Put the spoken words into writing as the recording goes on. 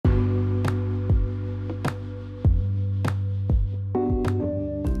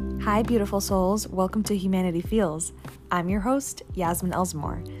Hi, beautiful souls. Welcome to Humanity Feels. I'm your host, Yasmin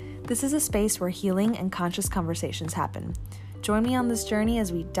Elsmore. This is a space where healing and conscious conversations happen. Join me on this journey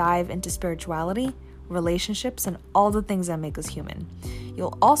as we dive into spirituality, relationships, and all the things that make us human.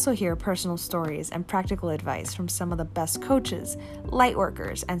 You'll also hear personal stories and practical advice from some of the best coaches, light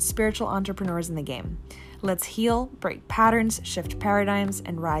workers, and spiritual entrepreneurs in the game. Let's heal, break patterns, shift paradigms,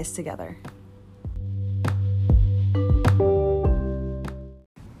 and rise together.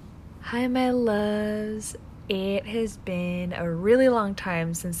 Hi, my loves. It has been a really long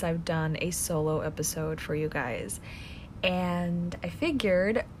time since I've done a solo episode for you guys. And I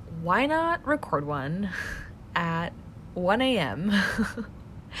figured, why not record one at 1 a.m.?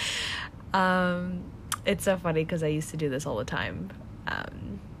 It's so funny because I used to do this all the time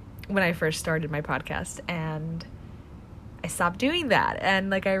when I first started my podcast. And I stopped doing that.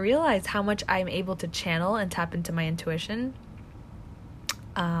 And I realized how much I'm able to channel and tap into my intuition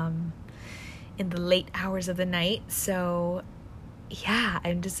in the late hours of the night. So yeah,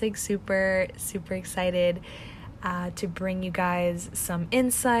 I'm just super excited to bring you guys some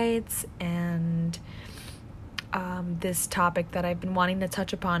insights and this topic that I've been wanting to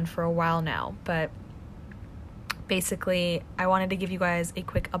touch upon for a while now. But basically, I wanted to give you guys a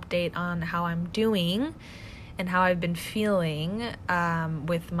quick update on how I'm doing and how I've been feeling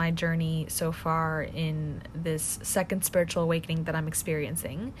with my journey so far in this second spiritual awakening that I'm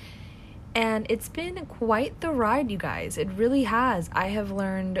experiencing. And it's been quite the ride, you guys. It really has. I have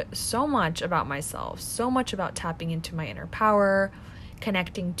learned so much about myself, so much about tapping into my inner power,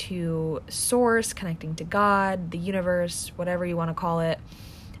 connecting to source, connecting to God, the universe, whatever you want to call it,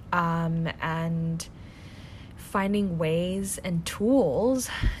 and finding ways and tools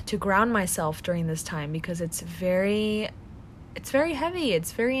to ground myself during this time, because it's very heavy,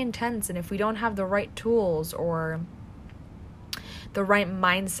 it's very intense, and if we don't have the right tools or the right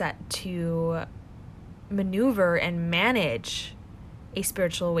mindset to maneuver and manage a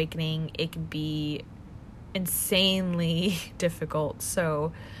spiritual awakening, it can be insanely difficult.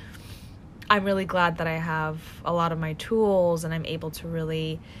 So I'm really glad that I have a lot of my tools and I'm able to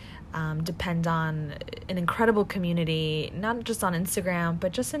really depend on an incredible community, not just on Instagram,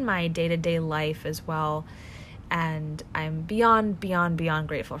 but just in my day-to-day life as well. And I'm beyond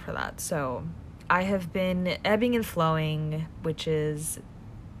grateful for that. So I have been ebbing and flowing, which is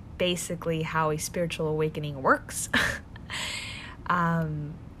basically how a spiritual awakening works.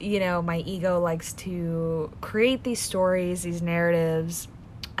 My ego likes to create these stories, these narratives,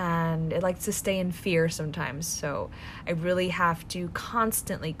 and it likes to stay in fear sometimes. So I really have to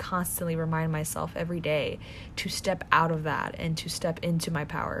constantly remind myself every day to step out of that and to step into my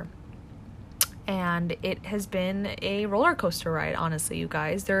power. And it has been a roller coaster ride, honestly, you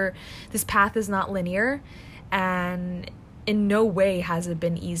guys. This path is not linear, and in no way has it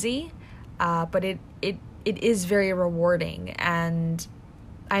been easy, but it is very rewarding, and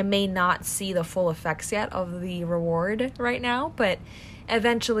I may not see the full effects yet of the reward right now, but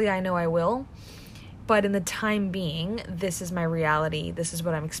eventually I know I will. But in the time being, this is my reality. This is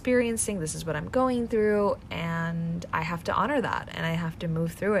what I'm experiencing. This is what I'm going through, and I have to honor that, and I have to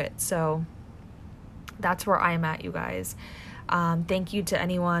move through it. So that's where I'm at, you guys. Thank you to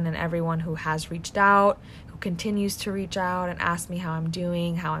anyone and everyone who has reached out, who continues to reach out and ask me how I'm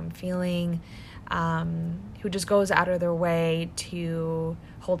doing, how I'm feeling, who just goes out of their way to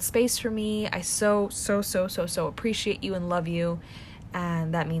hold space for me. I so appreciate you and love you,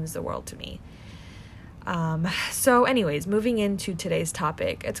 and that means the world to me. So anyways, moving into today's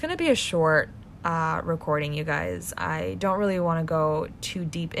topic, it's going to be a short recording, you guys. I don't really want to go too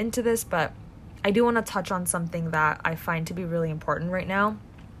deep into this, but I do want to touch on something that I find to be really important right now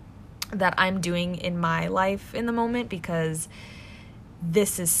that I'm doing in my life in the moment, because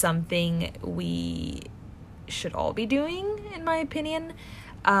this is something we should all be doing, in my opinion.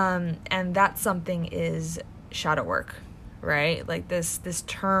 And that something is shadow work, right? This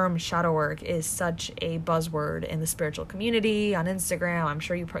term shadow work is such a buzzword in the spiritual community on Instagram. I'm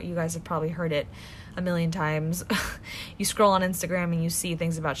sure you guys have probably heard it a million times. You scroll on Instagram and you see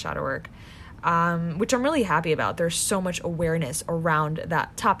things about shadow work. Which I'm really happy about. There's so much awareness around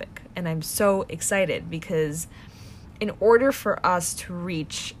that topic, and I'm so excited, because in order for us to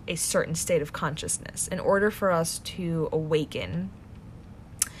reach a certain state of consciousness, in order for us to awaken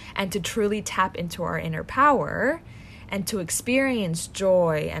and to truly tap into our inner power and to experience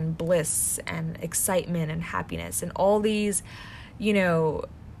joy and bliss and excitement and happiness and all these,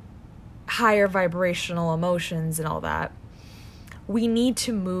 higher vibrational emotions and all that, we need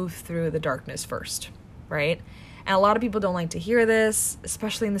to move through the darkness first, right? And a lot of people don't like to hear this,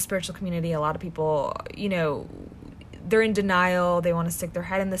 especially in the spiritual community. A lot of people, they're in denial. They want to stick their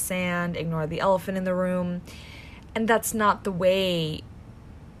head in the sand, ignore the elephant in the room. And that's not the way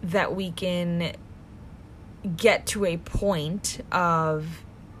that we can get to a point of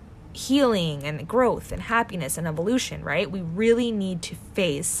healing and growth and happiness and evolution, right? We really need to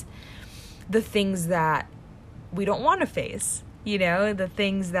face the things that we don't want to face, the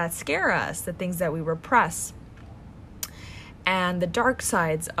things that scare us, the things that we repress, and the dark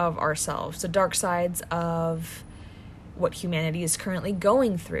sides of ourselves, the dark sides of what humanity is currently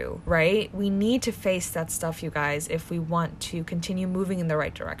going through, right? We need to face that stuff, you guys, if we want to continue moving in the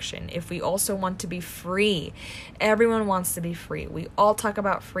right direction. If we also want to be free. Everyone wants to be free. We all talk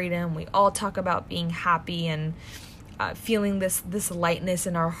about freedom. We all talk about being happy and feeling this lightness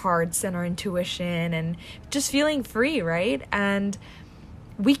in our hearts and our intuition and just feeling free, right? And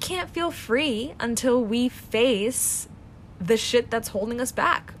we can't feel free until we face the shit that's holding us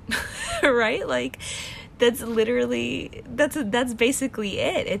back, right? Like, that's basically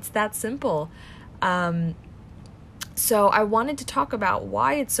it. It's that simple. So I wanted to talk about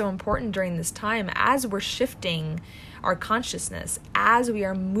why it's so important during this time as we're shifting our consciousness, as we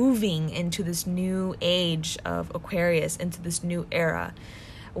are moving into this new age of Aquarius, into this new era,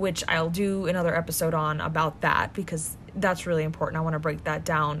 which I'll do another episode on about that because that's really important. I want to break that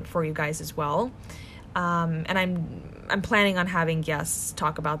down for you guys as well. And I'm planning on having guests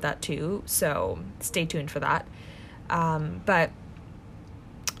talk about that too, so stay tuned for that. But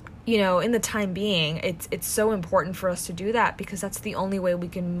in the time being, it's so important for us to do that because that's the only way we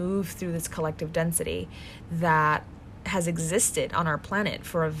can move through this collective density that has existed on our planet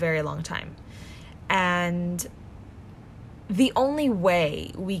for a very long time. And the only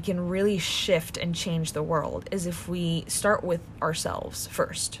way we can really shift and change the world is if we start with ourselves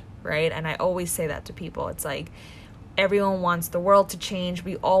first, right? And I always say that to people. It's like everyone wants the world to change.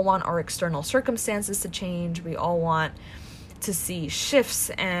 We all want our external circumstances to change. We all want to see shifts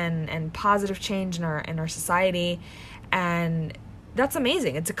and positive change in our society. And that's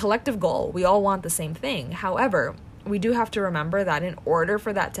amazing. It's a collective goal. We all want the same thing. However, we do have to remember that in order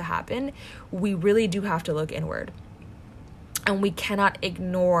for that to happen, we really do have to look inward. And we cannot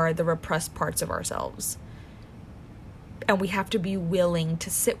ignore the repressed parts of ourselves. And we have to be willing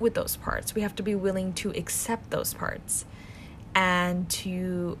to sit with those parts. We have to be willing to accept those parts and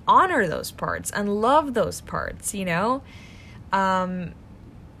to honor those parts and love those parts,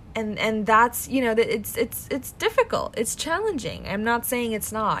 And that's, it's difficult. It's challenging. I'm not saying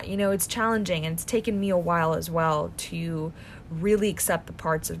it's not, it's challenging, and it's taken me a while as well to really accept the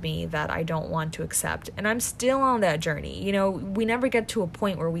parts of me that I don't want to accept. And I'm still on that journey. We never get to a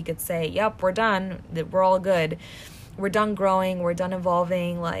point where we could say, yep, we're done. We're all good. We're done growing. We're done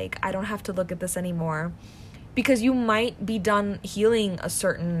evolving. Like, I don't have to look at this anymore. Because you might be done healing a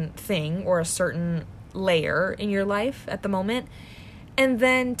certain thing or a certain layer in your life at the moment. And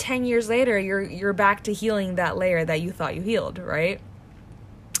then 10 years later, you're back to healing that layer that you thought you healed, right?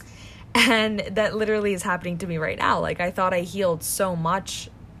 And that literally is happening to me right now. Like, I thought I healed so much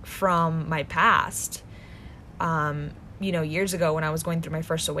from my past, years ago when I was going through my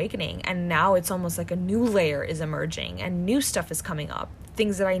first awakening. And now it's almost like a new layer is emerging and new stuff is coming up.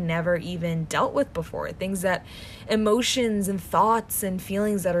 Things that I never even dealt with before. Emotions and thoughts and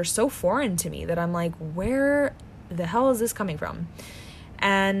feelings that are so foreign to me that I'm like, where the hell is this coming from?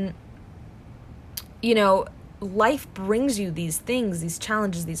 And, life brings you these things, these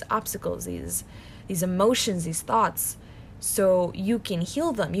challenges, these obstacles, these emotions, these thoughts, so you can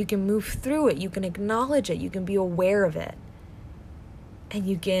heal them. You can move through it. You can acknowledge it. You can be aware of it. And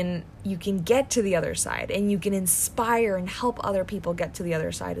you can get to the other side, and you can inspire and help other people get to the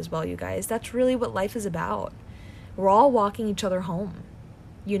other side as well, you guys. That's really what life is about. We're all walking each other home,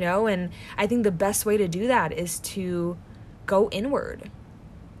 and I think the best way to do that is to go inward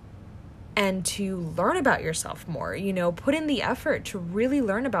and to learn about yourself more, put in the effort to really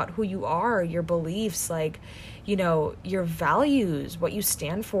learn about who you are, your beliefs, your values, what you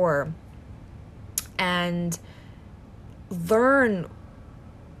stand for, and learn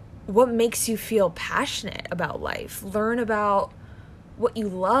what makes you feel passionate about life. Learn about what you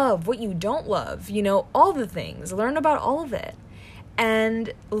love, what you don't love, all the things. Learn about all of it.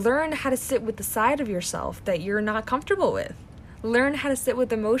 And learn how to sit with the side of yourself that you're not comfortable with. Learn how to sit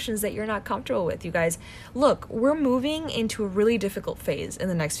with emotions that you're not comfortable with, you guys. Look, we're moving into a really difficult phase in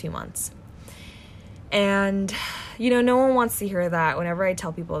the next few months. And, no one wants to hear that. Whenever I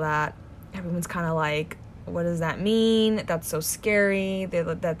tell people that, everyone's kind of like, what does that mean? That's so scary.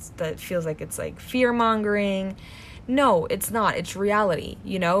 That feels like it's like fear-mongering. No, it's not. It's reality,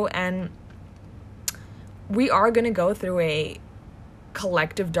 And we are going to go through a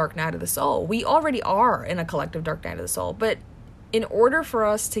collective dark night of the soul. We already are in a collective dark night of the soul, but in order for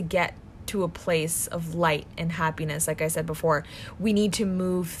us to get to a place of light and happiness, like I said before, we need to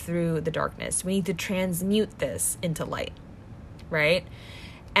move through the darkness. We need to transmute this into light, right?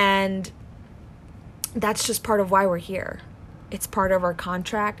 And that's just part of why we're here. It's part of our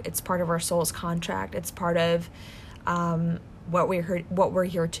contract. It's part of our soul's contract. It's part of what we're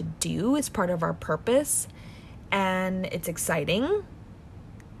here to do. It's part of our purpose. And it's exciting,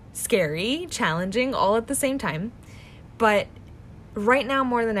 scary, challenging, all at the same time. But right now,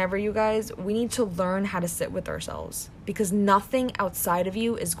 more than ever, you guys, we need to learn how to sit with ourselves, because nothing outside of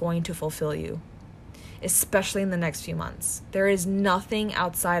you is going to fulfill you, especially in the next few months. There is nothing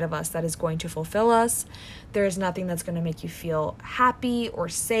outside of us that is going to fulfill us. There is nothing that's going to make you feel happy or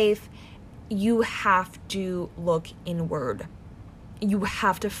safe. You have to look inward. You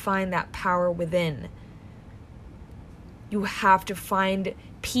have to find that power within. You have to find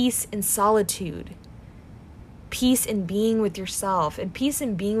peace in solitude, peace in being with yourself, and peace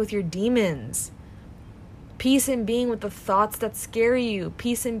in being with your demons, peace in being with the thoughts that scare you,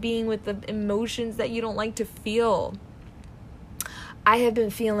 peace in being with the emotions that you don't like to feel. I have been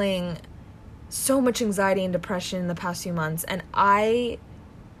feeling so much anxiety and depression in the past few months, and I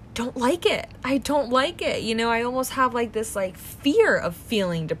don't like it. I don't like it. You know, I almost have like this like fear of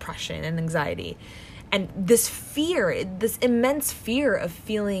feeling depression and anxiety. And this fear, this immense fear of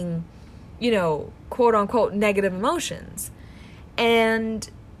feeling, you know, quote unquote, negative emotions. And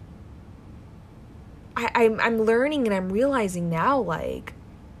I'm learning and I'm realizing now, like,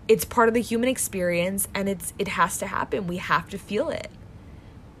 it's part of the human experience, and it has to happen. We have to feel it.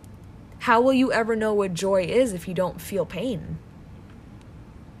 How will you ever know what joy is if you don't feel pain?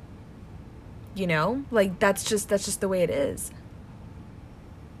 You know, like that's just the way it is.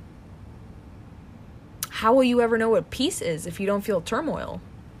 How will you ever know what peace is if you don't feel turmoil?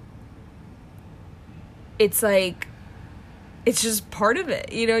 It's like, it's just part of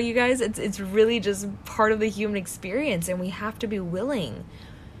it, you know, you guys. It's really just part of the human experience, and we have to be willing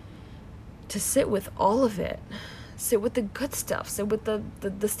to sit with all of it. Sit with the good stuff. Sit with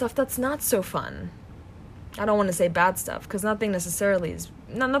the stuff that's not so fun. I don't want to say bad stuff, because nothing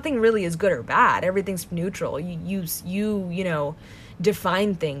really is good or bad. Everything's neutral. You know,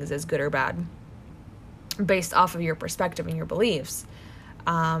 define things as good or bad based off of your perspective and your beliefs.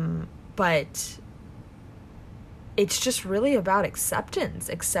 But it's just really about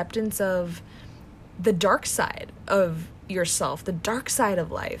acceptance of the dark side of yourself, the dark side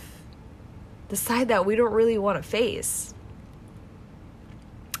of life, the side that we don't really want to face.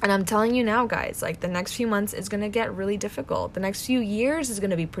 And I'm telling you now, guys, like the next few months is going to get really difficult. The next few years is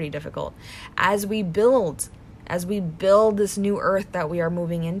going to be pretty difficult as we build this new earth that we are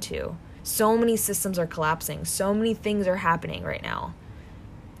moving into. So many systems are collapsing. So many things are happening right now.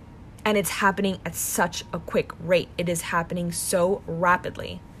 And it's happening at such a quick rate. It is happening so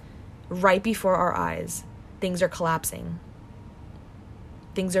rapidly. Right before our eyes, things are collapsing.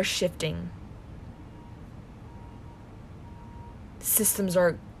 Things are shifting. Systems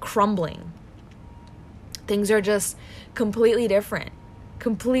are crumbling. Things are just completely different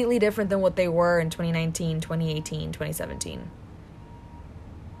than what they were in 2019, 2018, 2017.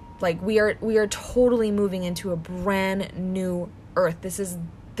 Like we are totally moving into a brand new earth. This is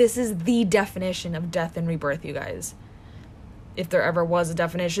the definition of death and rebirth, you guys. If there ever was a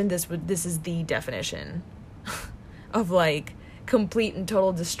definition, this is the definition of like complete and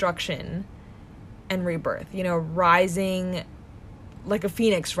total destruction and rebirth. You know, rising like a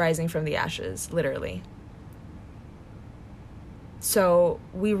phoenix rising from the ashes, literally. So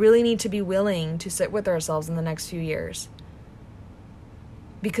we really need to be willing to sit with ourselves in the next few years,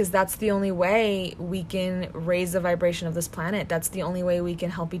 because that's the only way we can raise the vibration of this planet. That's the only way we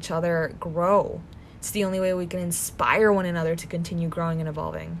can help each other grow. It's the only way we can inspire one another to continue growing and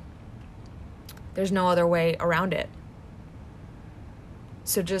evolving. There's no other way around it.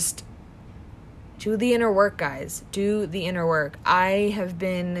 So just do the inner work, guys. Do the inner work. I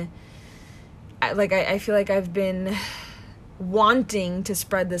feel like I've been wanting to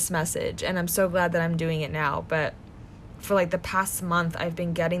spread this message, and I'm so glad that I'm doing it now. But for like the past month, I've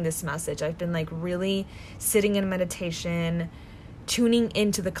been getting this message. I've been like really sitting in meditation, tuning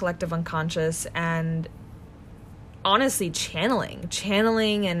into the collective unconscious, and honestly channeling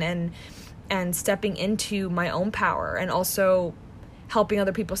and stepping into my own power, and also helping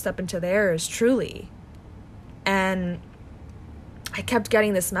other people step into theirs, truly. And I kept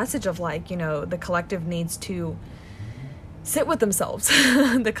getting this message of like, you know, the collective needs to sit with themselves.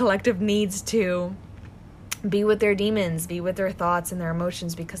 The collective needs to be with their demons, be with their thoughts and their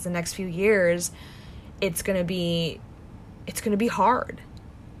emotions, because the next few years, it's going to be it's going to be hard.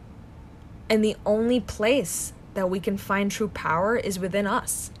 And the only place that we can find true power is within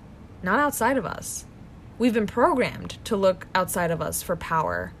us, not outside of us. We've been programmed to look outside of us for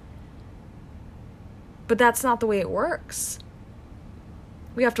power. But that's not the way it works.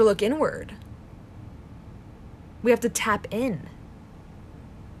 We have to look inward. We have to tap in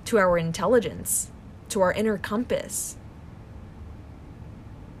to our intelligence, to our inner compass,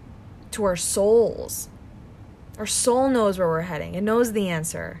 to our souls. Our soul knows where we're heading. It knows the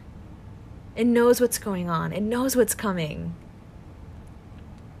answer. It knows what's going on. It knows what's coming.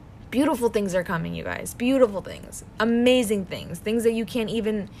 Beautiful things are coming, you guys. Beautiful things. Amazing things. Things that you can't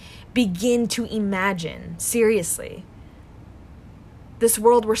even begin to imagine. Seriously. This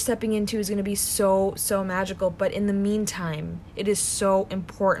world we're stepping into is going to be so, so magical. But in the meantime, it is so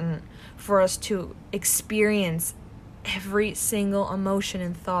important for us to experience every single emotion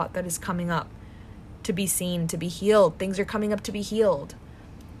and thought that is coming up to be seen, to be healed. Things are coming up to be healed.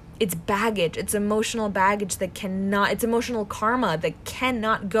 It's baggage. It's emotional baggage it's emotional karma that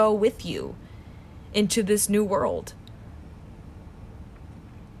cannot go with you into this new world.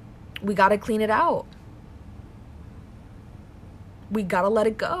 We got to clean it out. We got to let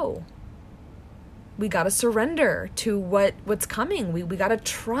it go. We got to surrender to what's coming. We got to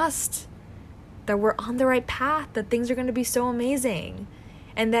trust that we're on the right path, that things are going to be so amazing,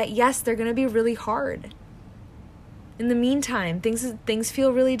 and that, yes, they're going to be really hard. In the meantime, things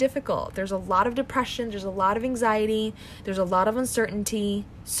feel really difficult. There's a lot of depression. There's a lot of anxiety. There's a lot of uncertainty.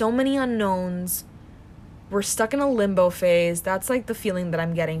 So many unknowns. We're stuck in a limbo phase. That's like the feeling that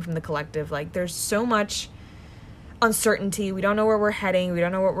I'm getting from the collective. Like, there's so much uncertainty. We don't know where we're heading. We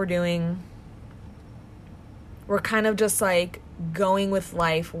don't know what we're doing. We're kind of just like going with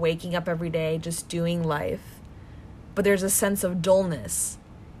life, waking up every day, just doing life. But there's a sense of dullness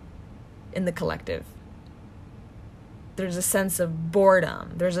in the collective. There's a sense of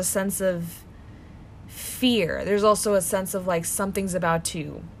boredom. There's a sense of fear. There's also a sense of like something's about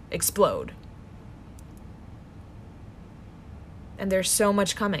to explode. And there's so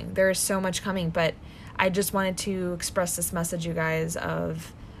much coming. There is so much coming. But I just wanted to express this message, you guys,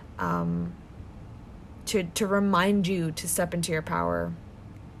 of to remind you to step into your power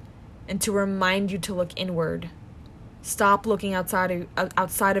and to remind you to look inward. Stop looking outside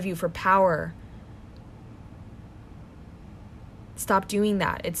of you for power. Stop doing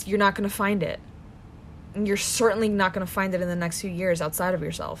that. You're not going to find it. And you're certainly not going to find it in the next few years outside of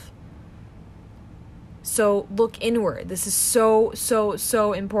yourself. So look inward. This is so, so,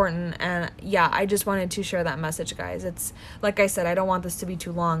 so important. And yeah, I just wanted to share that message, guys. It's like I said, I don't want this to be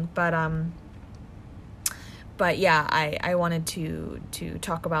too long, but yeah, I wanted to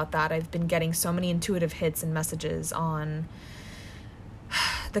talk about that. I've been getting so many intuitive hits and messages on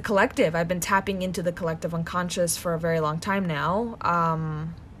the collective. I've been tapping into the collective unconscious for a very long time now.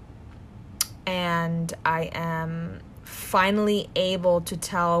 And I am finally able to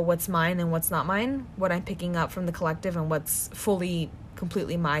tell what's mine and what's not mine, what I'm picking up from the collective and what's fully,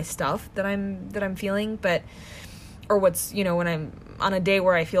 completely my stuff that I'm feeling, or what's, when I'm on a day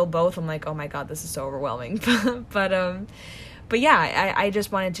where I feel both, I'm like, oh my God, this is so overwhelming. But yeah, I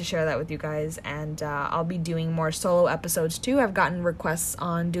just wanted to share that with you guys, and I'll be doing more solo episodes too. I've gotten requests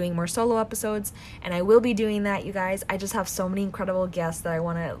on doing more solo episodes, and I will be doing that, you guys. I just have so many incredible guests that I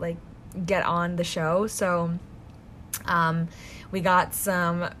want to get on the show. So we got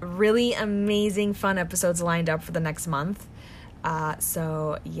some really amazing fun episodes lined up for the next month.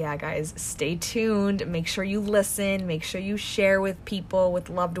 So yeah, guys, stay tuned. Make sure you listen. Make sure you share with people, with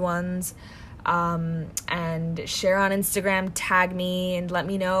loved ones. And share on Instagram, tag me, and let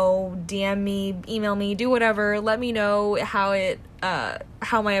me know, DM me, email me, do whatever. Let me know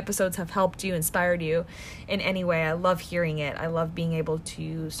how my episodes have helped you, inspired you in any way. I love hearing it. I love being able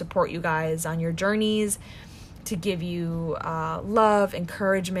to support you guys on your journeys, to give you love,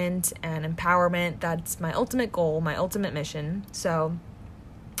 encouragement, and empowerment. That's my ultimate goal, my ultimate mission. So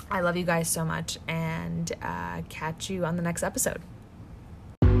I love you guys so much, and catch you on the next episode.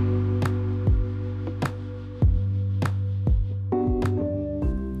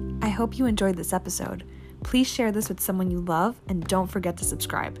 I hope you enjoyed this episode. Please share this with someone you love, and don't forget to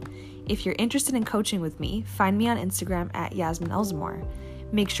subscribe. If you're interested in coaching with me, find me on Instagram at Yasmin Elzamore.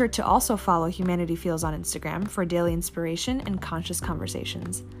 Make sure to also follow Humanity Feels on Instagram for daily inspiration and conscious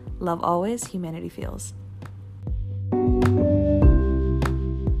conversations. Love always, Humanity Feels.